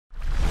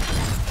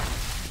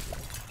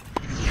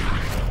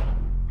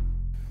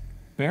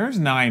Bears,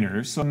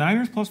 Niners. So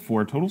Niners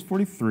 +4, totals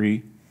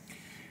 43.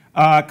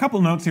 A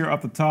couple notes here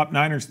off the top.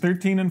 Niners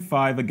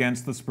 13-5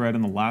 against the spread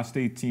in the last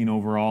 18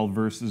 overall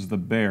versus the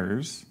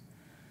Bears.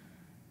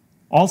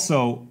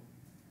 Also,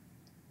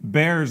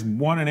 Bears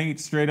 1-8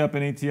 straight up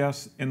in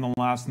ATS in the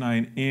last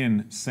 9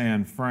 in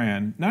San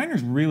Fran.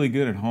 Niners really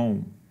good at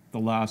home the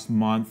last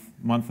month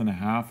and a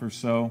half or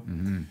so.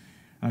 Mm-hmm.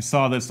 I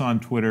saw this on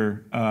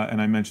Twitter,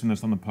 and I mentioned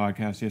this on the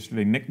podcast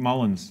yesterday. Nick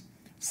Mullins,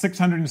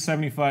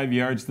 675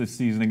 yards this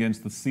season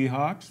against the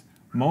Seahawks.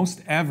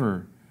 Most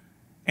ever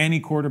any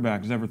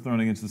quarterback has ever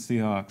thrown against the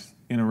Seahawks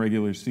in a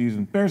regular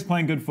season. Bears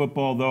playing good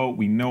football, though.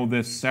 We know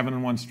this,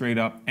 7-1 straight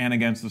up and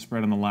against the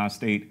spread in the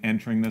last 8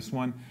 entering this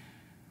one.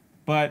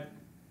 But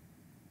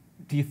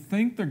do you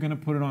think they're going to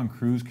put it on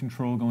cruise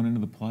control going into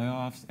the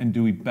playoffs? And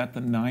do we bet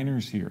the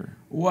Niners here?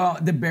 Well,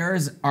 the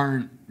Bears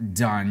aren't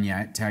done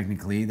yet,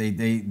 technically.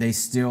 They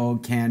still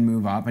can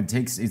move up.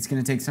 It's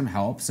going to take some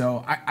help.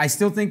 So I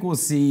still think we'll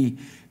see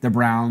the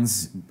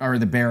Browns or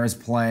the Bears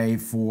play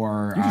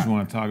for... You just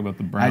want to talk about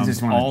the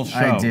Browns all show.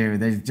 I do.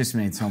 They've just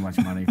made so much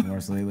money for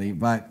us lately.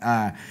 But...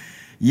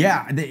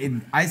 yeah,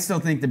 I still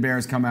think the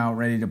Bears come out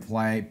ready to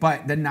play,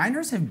 but the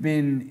Niners have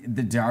been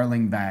the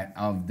darling bet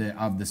of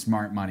the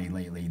smart money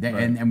lately, right.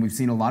 and we've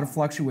seen a lot of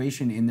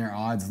fluctuation in their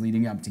odds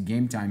leading up to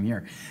game time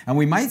here, and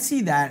we might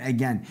see that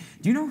again.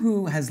 Do you know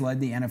who has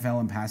led the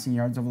NFL in passing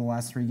yards over the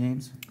last 3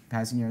 games?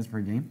 Passing yards per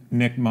game?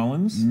 Nick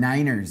Mullins.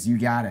 Niners, you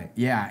got it.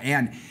 Yeah,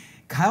 and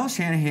Kyle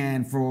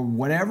Shanahan, for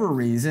whatever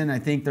reason, I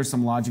think there's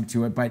some logic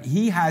to it, but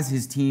he has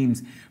his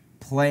teams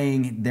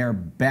playing their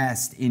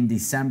best in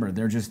December.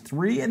 They're just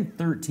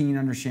 3-13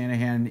 under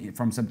Shanahan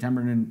from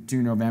September to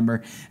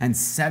November, and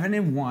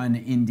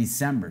 7-1 in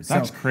December.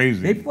 That's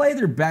crazy. They play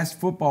their best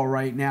football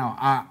right now.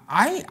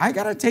 I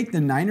gotta take the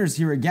Niners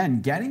here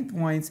again, getting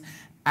points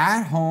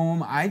at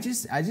home. I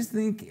just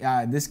think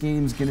this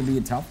game's gonna be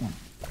a tough one.